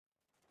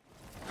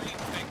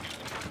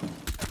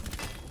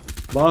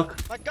Buck.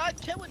 My God,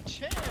 killing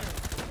Chan!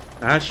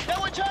 Ash.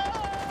 Killing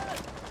Chan!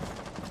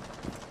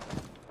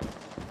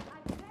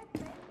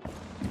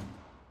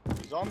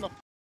 He's on the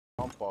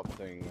pump up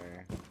thing,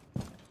 man.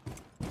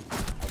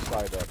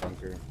 Outside that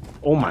bunker.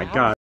 Oh my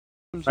god.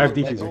 I have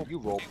defuser. You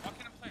roll. What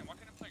can I play? What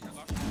can I play? You're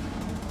locked.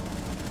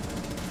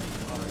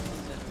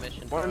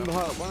 One in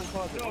closet, one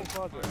closet.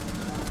 Closet.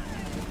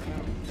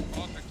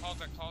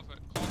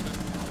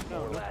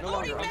 No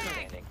longer.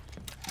 Outstanding.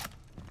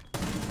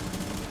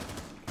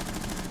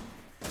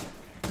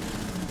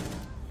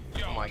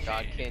 Yo, Oh my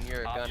god, Ken,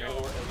 you're a gunner. Yeah,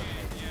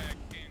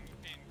 Ken.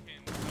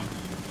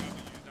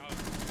 Yo,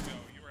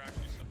 you were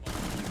actually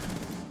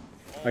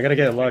supplying. I gotta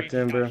get it locked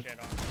in, bro.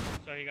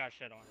 So he got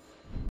shit on.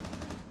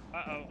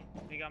 Uh-oh. I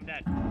think I'm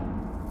dead.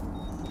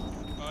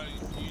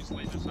 Use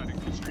laser sighting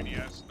to straight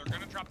ES. They're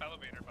gonna drop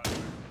elevator, by the way.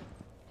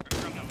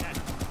 They're gonna drop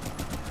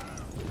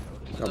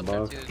elevator. Got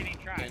Buck. I'm getting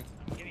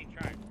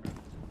tried.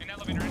 In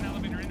elevator.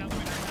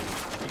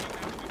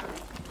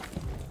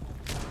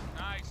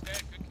 Nice,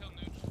 dead. Good kill,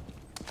 Nooch.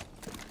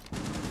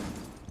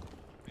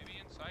 Maybe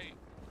in sight.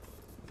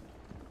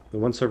 The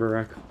one server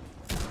rack.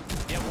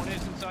 Yeah, one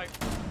is in sight.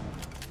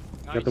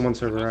 Nice. Got the one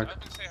server rack. I was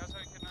gonna say, how's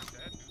that kid not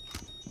dead, Nooch?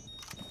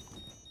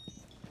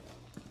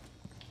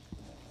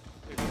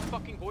 There's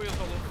fucking boils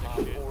all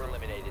over this shit. 4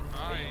 eliminated.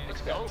 Nice.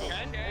 Let's go,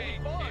 Ken.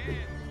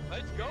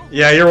 Let's go.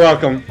 Yeah, you're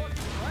welcome.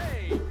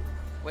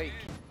 Wait.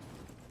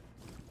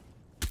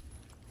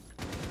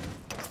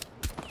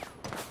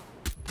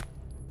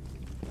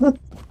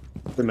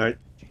 Good night.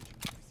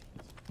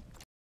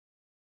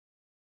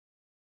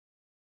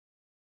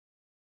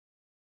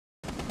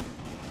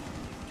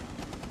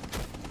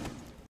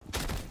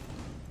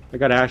 I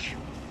got Ash.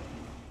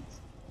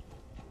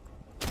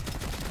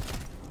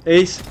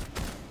 Ace.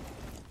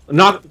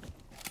 Knock.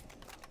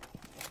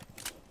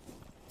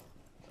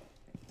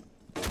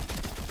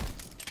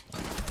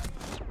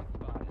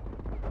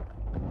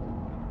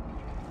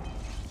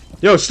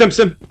 Yo,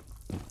 stim.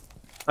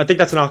 I think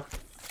that's a knock.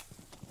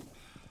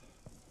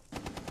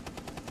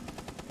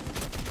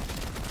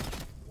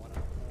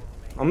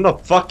 I'm the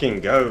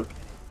fucking goat.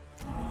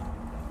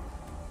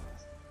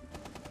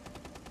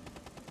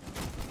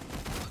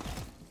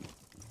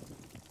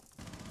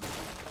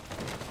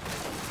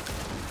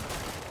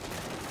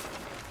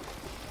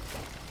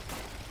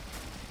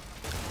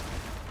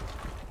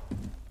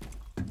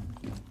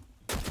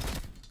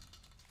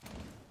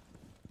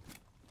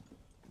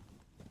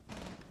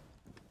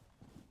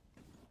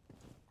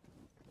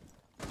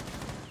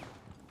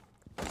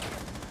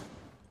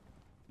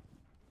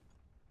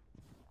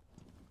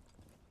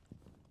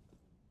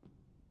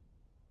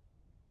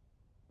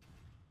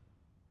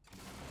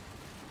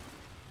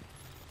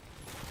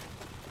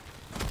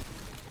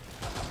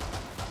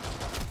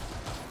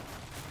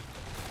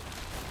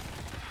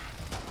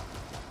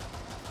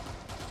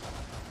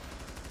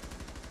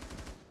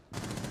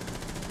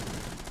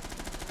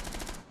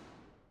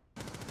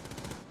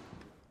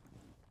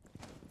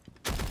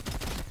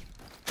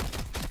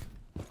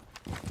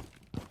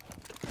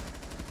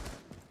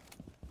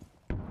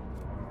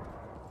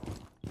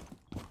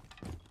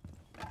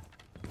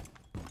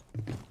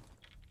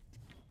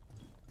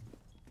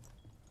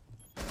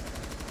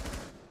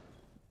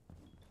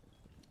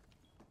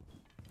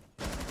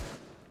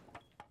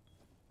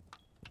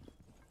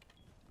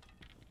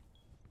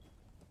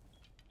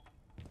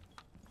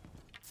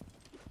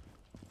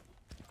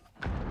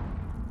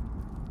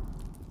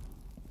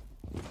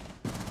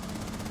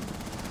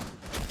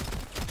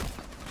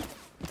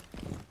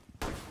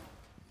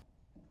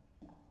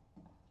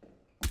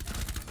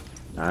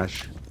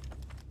 Ash.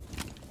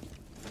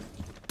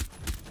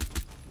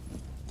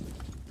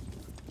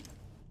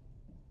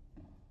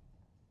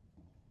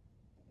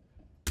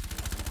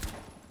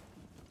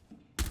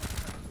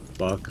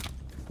 Buck.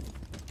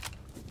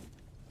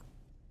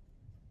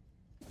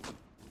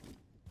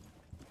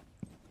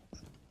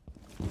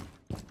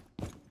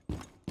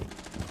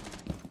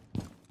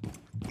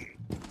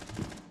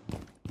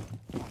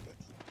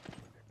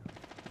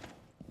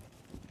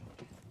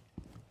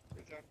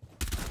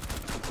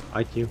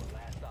 IQ.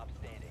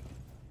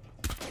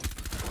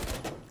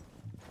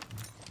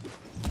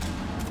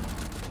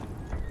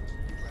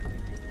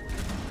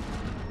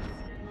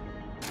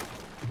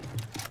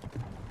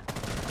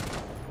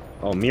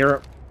 Oh,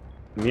 Mirror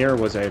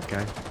was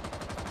AFK.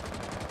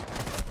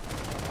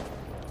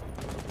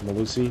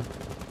 Malusi.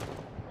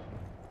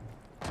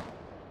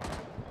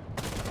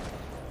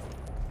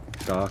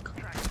 Doc.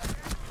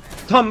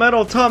 Top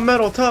metal.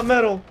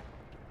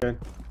 Okay.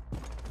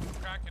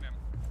 Cracking him.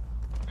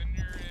 Then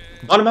you're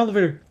in... Bottom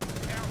elevator.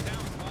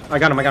 Down. I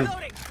got him.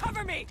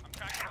 Cover me!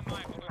 I'm tracking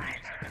mine. Hold on, give me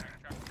a second.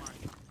 I'm tracking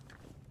mine.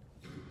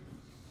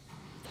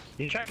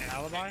 You check an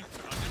alibi? I'm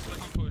just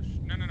looking push.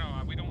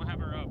 No. We don't have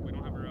her up.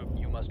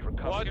 You must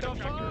recover. What your the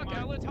objective. fuck?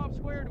 Outlet top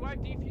square. Do I have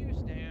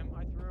defuse? Damn,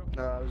 I threw.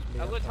 No, it was me.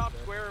 Outlet top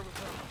square was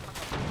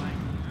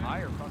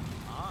Higher fucking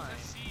high.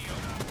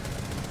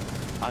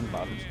 On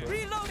bottom square.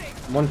 Reloading!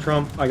 One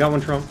Trump. I got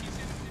one Trump.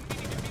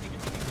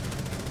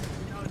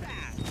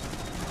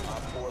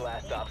 4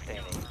 last stop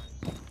standing.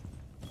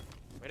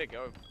 Way to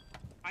go.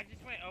 I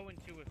just went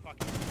 0-2 with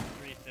fucking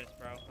 3 assists,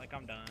 bro. Like,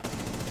 I'm done.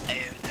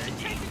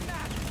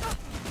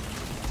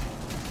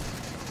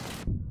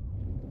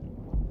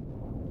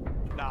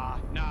 Nah.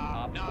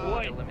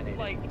 What? Eliminated.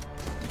 Like, 11-0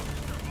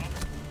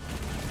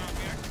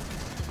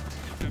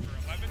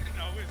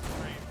 is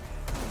crazy.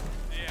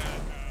 Yeah,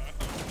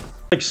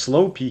 Like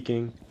slow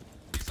peeking.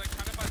 he's like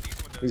kind of by these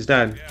windows. He's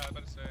dead. Yeah, I was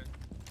about to say.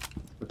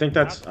 I think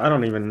that's. I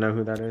don't even know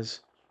who that is.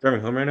 Driving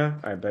home right now?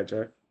 I bet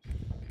Jack.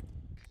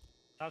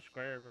 South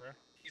Square, bro.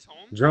 He's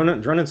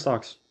home. Drone in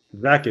stocks.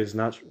 Zach is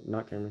not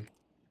Cameron.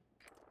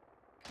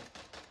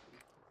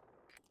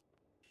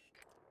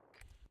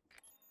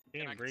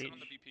 And I Being can sit breach. on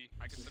the BP.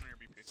 I can sit on your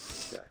BP.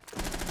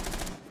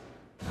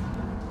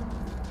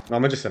 No,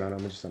 I'm gonna just sit on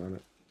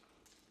it.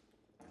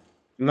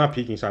 I'm not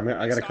peeking, so I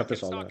gotta Stock, cut this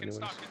in all stock, out in anyways.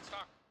 stock, in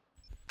stock.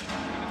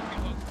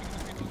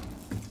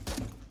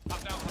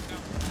 Hop down, hop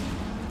down.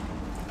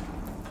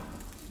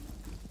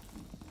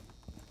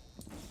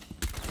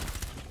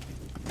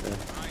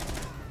 Nice.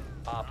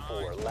 Op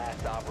 4,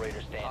 last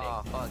operator standing.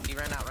 Oh fuck, he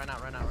ran out.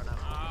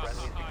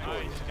 Friendly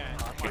victorious.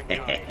 Hostile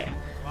eliminated.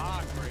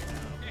 Lock right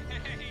now. He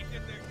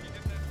did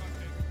that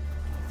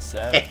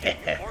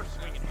fucking. Or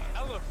swinging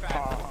hella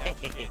fast.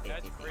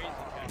 That's crazy.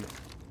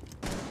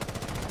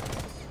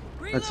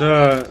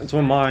 It's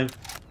one mine.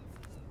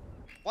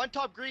 One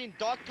top green,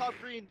 dog top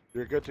green.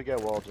 You're good to get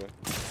wall, Jay.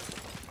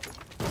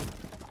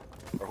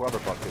 Or whoever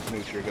fucked this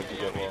Nooch, you're good to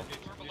get wall.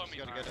 We're below me.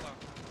 Gotta we're get it.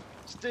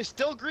 below.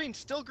 Still green,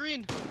 still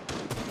green.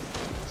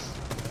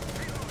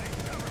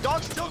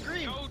 Dog still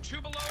green. No,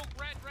 2 below.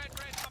 Red,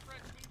 top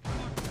red.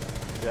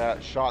 Swing. Yeah,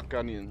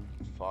 shotgun you.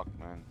 Fuck,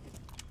 man.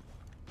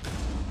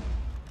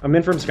 I'm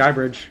in from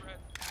Skybridge.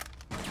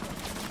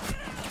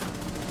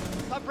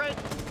 Top red.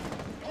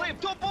 Flame,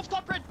 both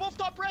top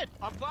red.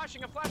 I'm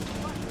flashing.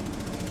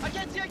 I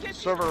can't see.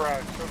 Server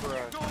rack.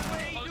 No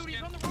way, dude,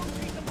 he's on the road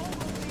street, the mobile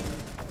street.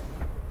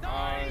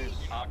 Nice.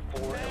 Op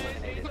 4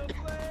 eliminated.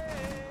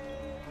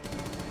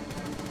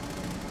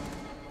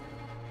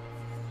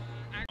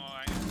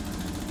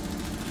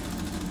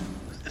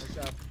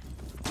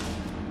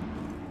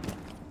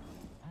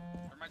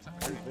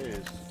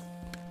 This.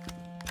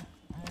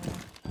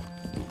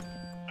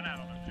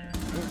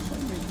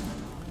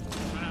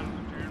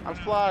 I'm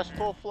flashed,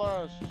 full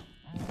flash.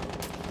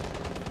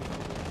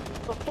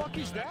 The fuck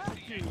is that,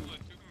 dude? What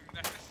the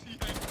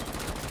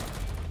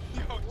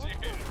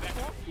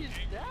fuck is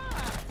that?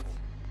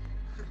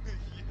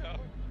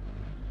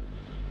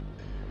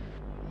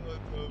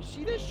 You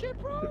see this shit,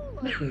 bro?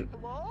 Like,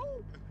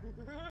 hello?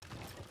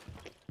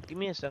 Give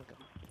me a second.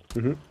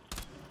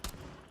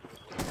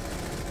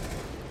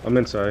 I'm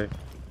inside.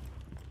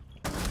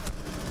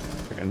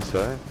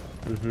 Inside?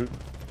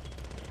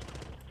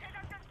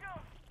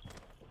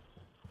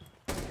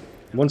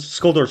 One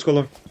skull door.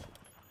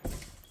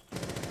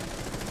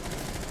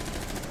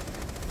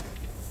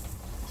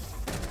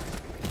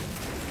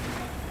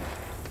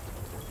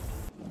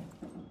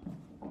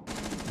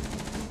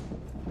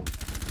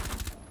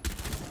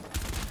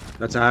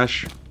 That's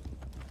Ash.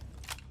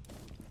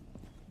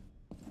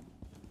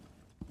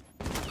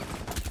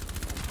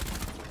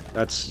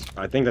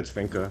 I think that's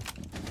Finka.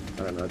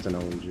 I don't know, that's an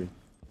OMG.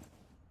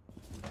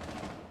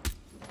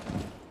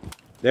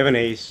 They have an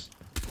ace.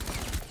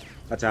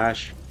 That's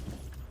Ash.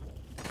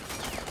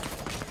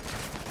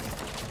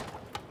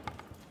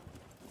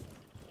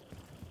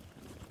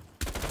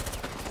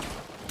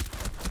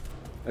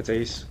 That's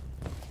ace.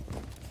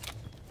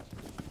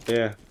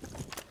 Yeah.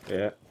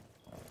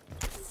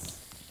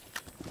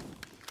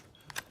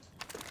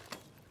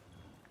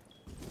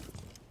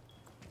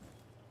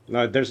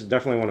 No, there's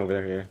definitely one over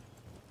there, yeah.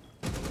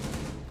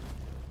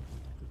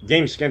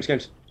 Games.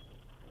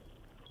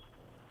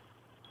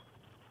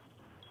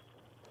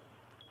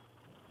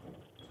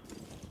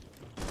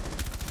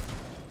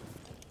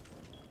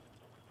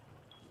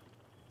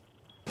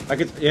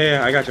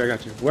 Yeah, I got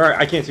you. Where?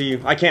 I can't see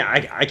you. I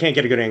can't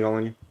get a good angle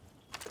on you.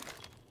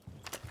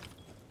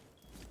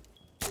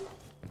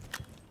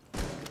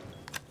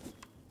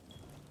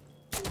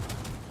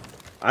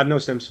 I have no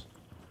stims.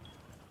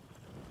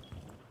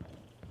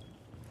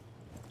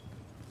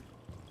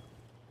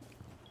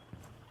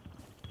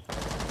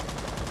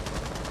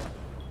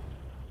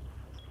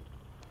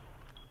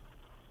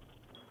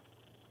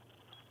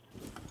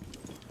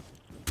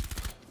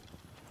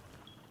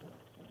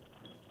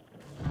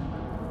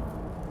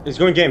 He's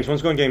going games.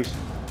 One's going games.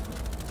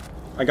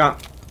 I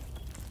got.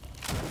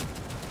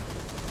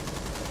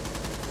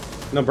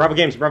 No, Bravo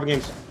games.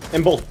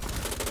 In both.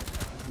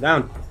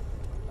 Down.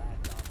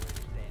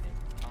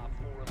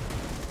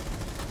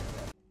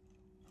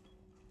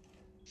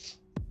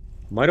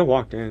 Might have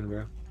walked in,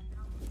 bro.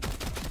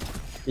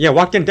 Yeah,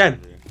 walked in dead.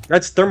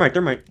 That's thermite.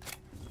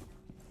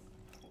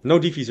 No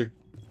diffuser.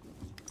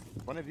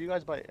 One of you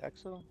guys by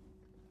EXO?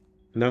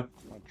 No.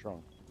 Not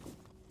drunk.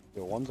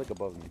 Yo, one's like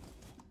above me.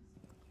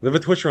 Live a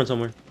Twitch run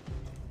somewhere.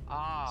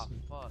 Ah,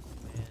 fuck,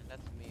 man.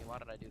 That's me. Why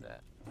did I do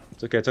that?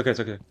 It's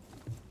okay.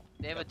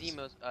 They have a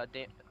demos.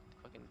 Fucking.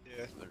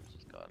 Yeah.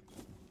 Just gone.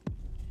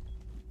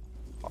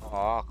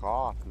 Fuck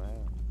off,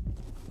 man.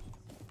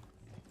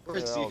 Where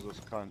the hell is this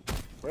cunt?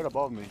 Right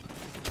above me.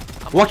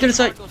 Walk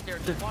inside.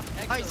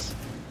 Nice.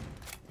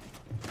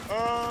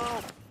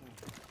 Oh!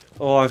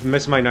 Oh, I've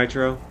missed my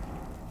nitro.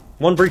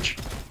 One breach.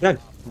 Yeah,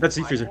 that's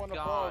I defusers. one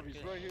above,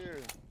 he's right here.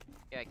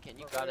 Yeah, Ken,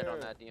 you got it on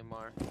that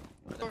DMR.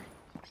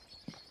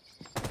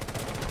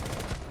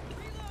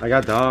 I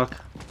got Doc.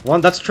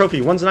 One, that's trophy.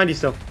 One's 90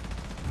 still. I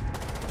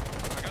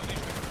got leash.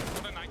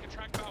 Hold on, I can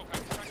track Valk.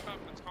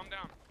 Let's calm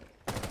down.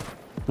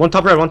 One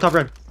top red. One top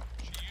red.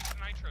 She used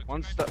nitro.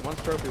 One's trophy.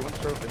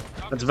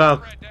 That's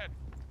Valk.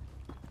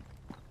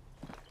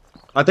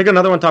 I think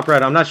another one top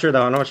red. I'm not sure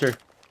though. I'm not sure.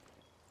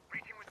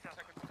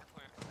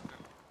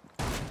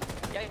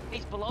 Yeah,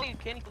 he's below you,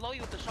 Ken. He's below you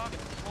with the shotgun.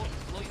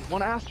 Below you.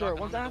 One Astra,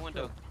 one's Under the Astra.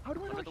 window. How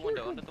do I Under not the hear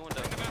window. him? Under the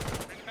window.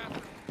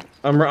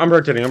 I'm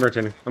rotating. I'm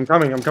rotating. I'm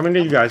coming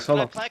to you guys. Hold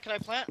on. Can I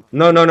plant?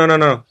 No.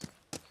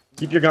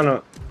 Keep your gun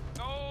up.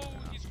 No,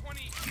 he's 20.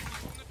 He's on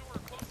the door.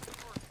 Close to the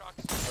door.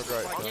 Shots.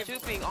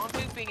 Okay, On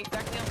tubing,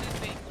 exactly on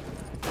tubing.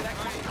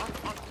 Exactly on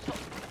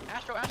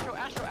Astro,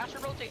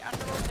 rotate.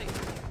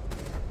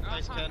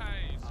 Nice, Ken.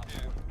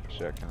 Nice.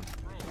 shit, Ken.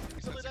 Bro,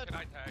 he said second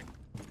eye tag.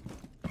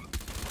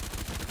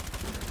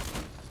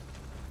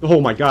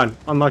 Oh my god.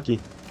 Unlucky.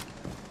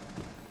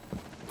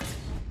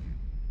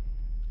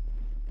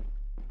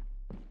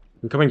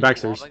 I'm coming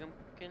backstairs.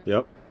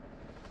 Yep.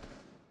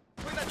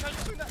 Swing that, try to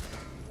swing that.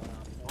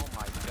 Oh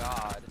my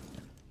god.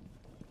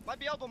 Might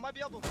be elbow. No,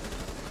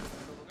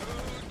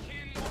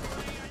 Ken,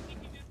 already, I think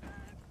he did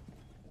that.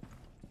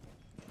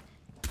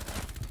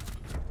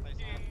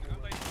 Ken,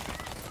 like,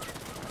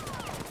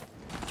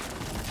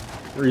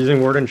 We're using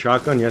ward and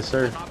shotgun, yes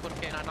sir. I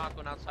knocked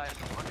one outside.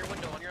 On your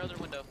window, on your other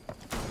window.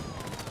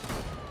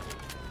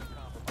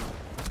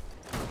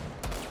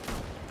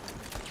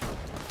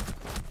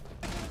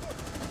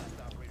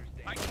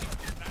 I can't do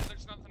that.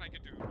 There's nothing I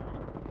can do.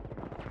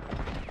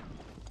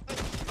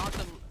 Knocked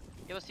him.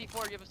 You have a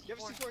C4, You have a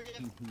C4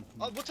 again.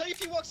 We'll tell you if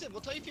he walks in.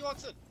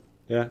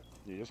 Yeah.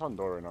 Yeah, just on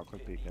door right now,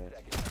 quick peek. Nice,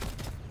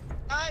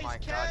 Oh my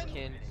Ken. god,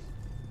 Ken.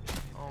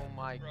 Oh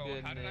my Bro, how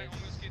did I goodness.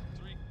 almost get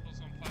 3 kills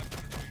on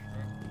 500 range,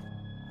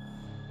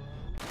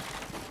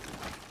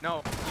 bro?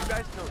 No,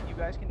 you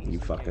guys can easily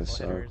fucking cancel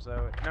suck. hitters,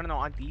 though. No,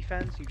 on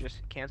defense, you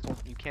just cancel.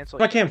 You cancel.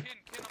 Fuck him. Ken,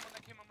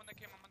 I'm on the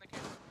cam.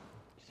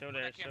 Still On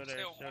there, that cam, still there,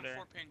 still, still on there.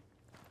 4 ping.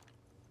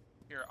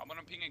 Here, I'm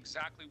gonna ping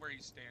exactly where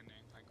he's standing.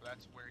 Like,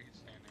 that's where he's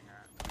standing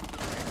at.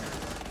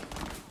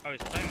 Oh,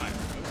 he's playing my.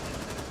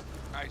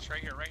 Nice, right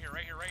here. 4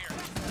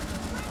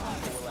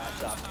 last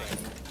stop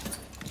standing.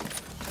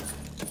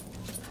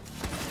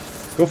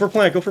 Go for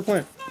plant.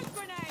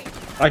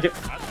 I get.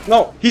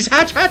 No, he's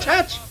hatch. What's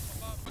this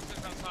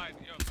outside?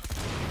 Yo,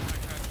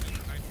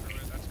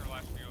 that's her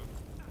last field.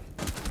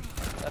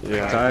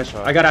 Yeah. Ash.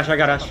 I got Ash. He's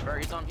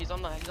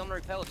on the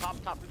repel, top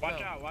repel.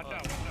 Watch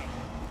out.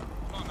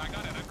 Hold on, I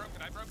got it.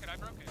 I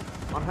broke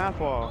it. On half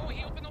wall. Oh,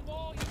 he opened the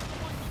wall. He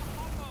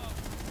pop up.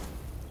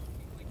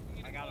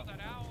 I got him.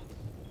 That out.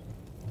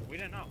 We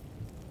didn't know.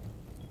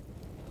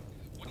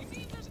 What do you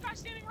mean? There's a guy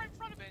standing right in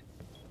front of it.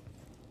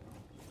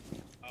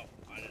 Oh,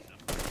 I didn't know.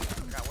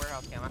 I got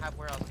warehouse cam. I have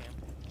warehouse cam.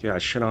 Yeah,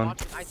 shit on.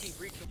 Watching IT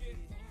breach.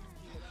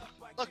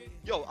 Look,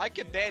 yo, I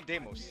can ban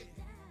Demos.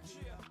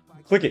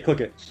 Click it.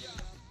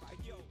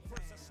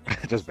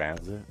 Just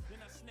bans it.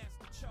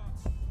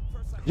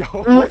 Yo.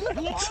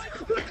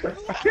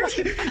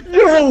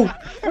 Yo!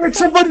 Wait,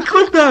 somebody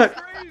clip that!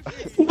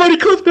 How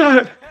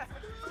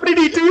did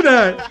he do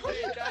that?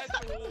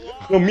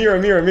 No,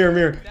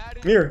 mirror.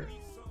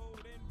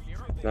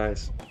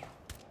 Nice.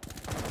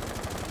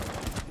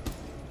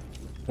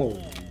 Oh.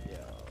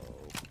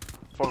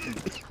 Fucking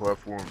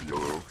platform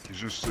yellow. He's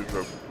just sitting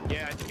up.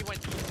 Yeah, I think he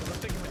went.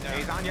 Looks like he went down. Yeah,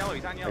 he's on yellow. I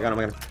got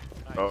him.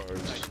 Oh,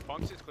 Nice.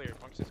 Bunks is clear.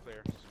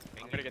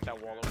 I'm gonna get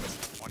that wall open.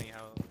 20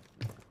 health.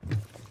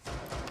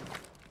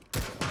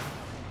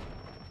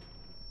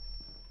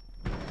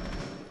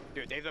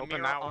 Dude, they have the Open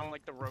mirror that on one.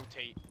 like the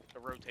rotate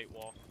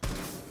wall.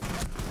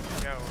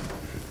 Yo.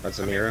 That's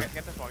a mirror.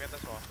 Get this wall.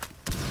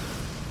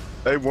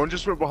 hey, one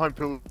just went behind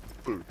pillar.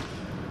 Yeah.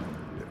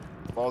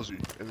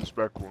 Ozzy in this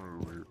back corner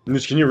over here.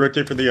 Moose, can you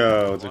rotate for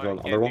the, what's it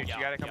called? Yeah, Other wall? dude, you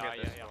gotta come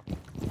get this.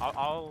 I'll.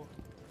 Hold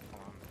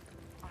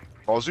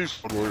on. Ozzy's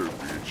on where,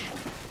 bitch.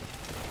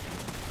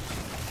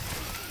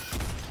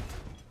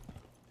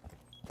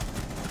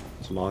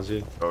 Some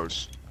Aussie. Oh,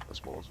 that's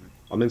Ozzy.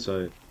 I'm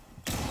inside.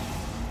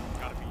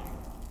 Gotta be.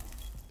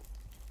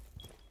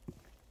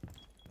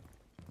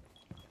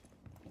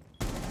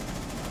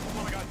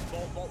 Oh my god,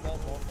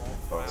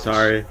 vault.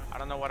 Sorry. I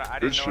don't know what I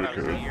didn't Good know what I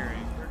was shit,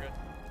 hearing.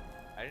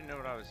 I didn't know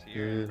what I was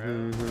hearing,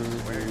 bro.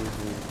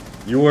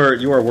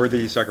 You are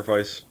worthy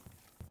sacrifice.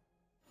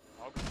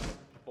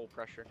 Full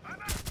pressure.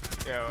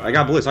 Yo, I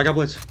got blitz.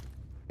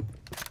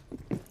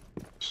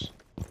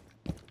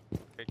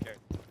 Big kick.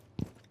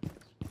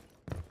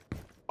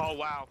 Oh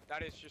wow,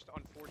 that is just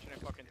unfortunate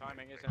fucking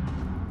timing, isn't it?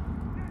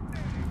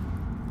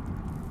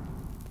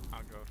 I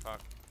don't give a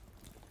fuck.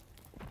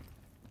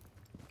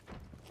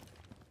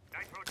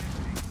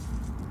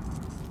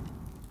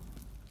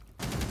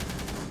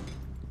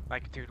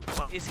 Like, dude,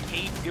 what is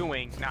Kate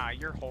doing? Nah,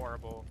 you're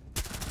horrible.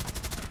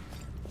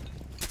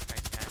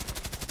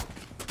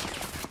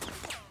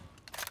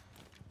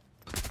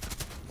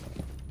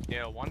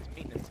 Yeah, one's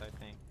maintenance, I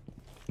think.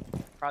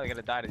 Probably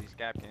gonna die to these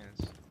gap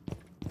cans.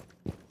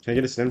 Can I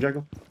get a stim,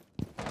 Jackal?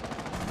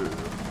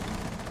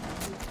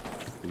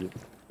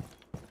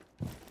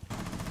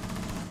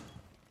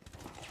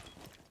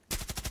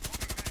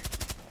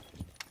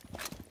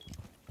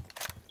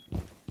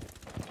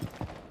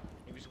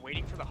 He was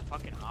waiting for the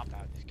fucking hop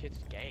out. This kid's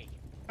gay.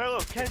 Hello,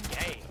 Ken.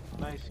 Gay.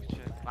 Nice shit.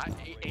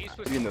 Ace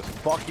was In this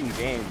fucking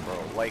game, bro.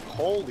 Like,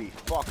 holy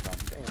fuck, I'm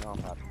staying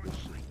off after this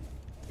shit.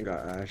 I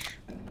got Ash.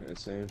 Yeah,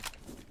 same.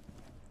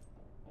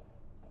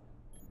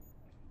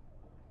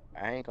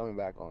 I ain't coming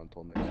back on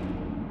until next week.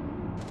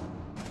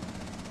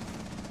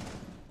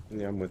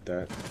 Yeah, I'm with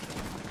that.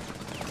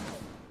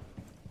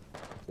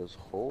 Because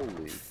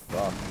holy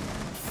fuck.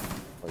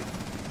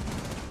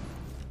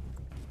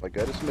 Like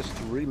I just missed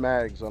 3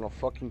 mags on a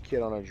fucking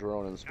kid on a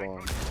drone and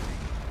spawn.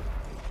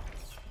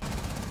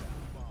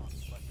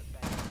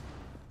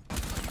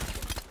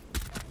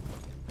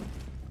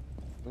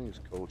 Please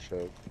go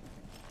check.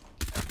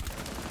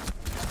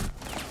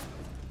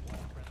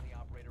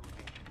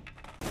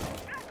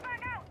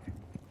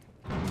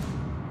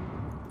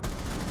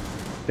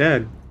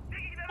 Dead.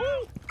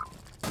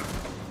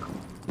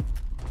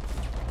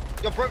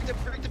 Yo, break the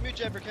mute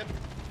chamber, Ken.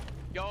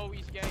 Yo,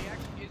 he's gay. He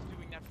actually is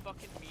doing that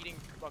fucking meeting,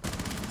 fucking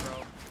meeting,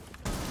 bro.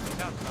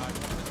 He's outside.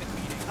 What's this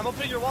meeting? I'm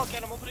opening your wall,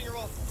 Ken. I'm opening your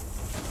wall.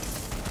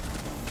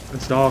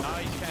 Let's talk.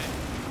 Nice, Ken.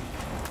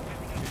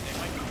 They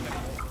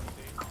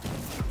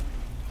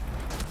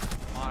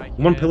might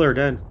be One pillar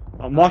dead.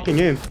 I'm walking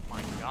in. Oh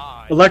my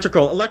god.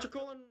 Electrical. Electrical.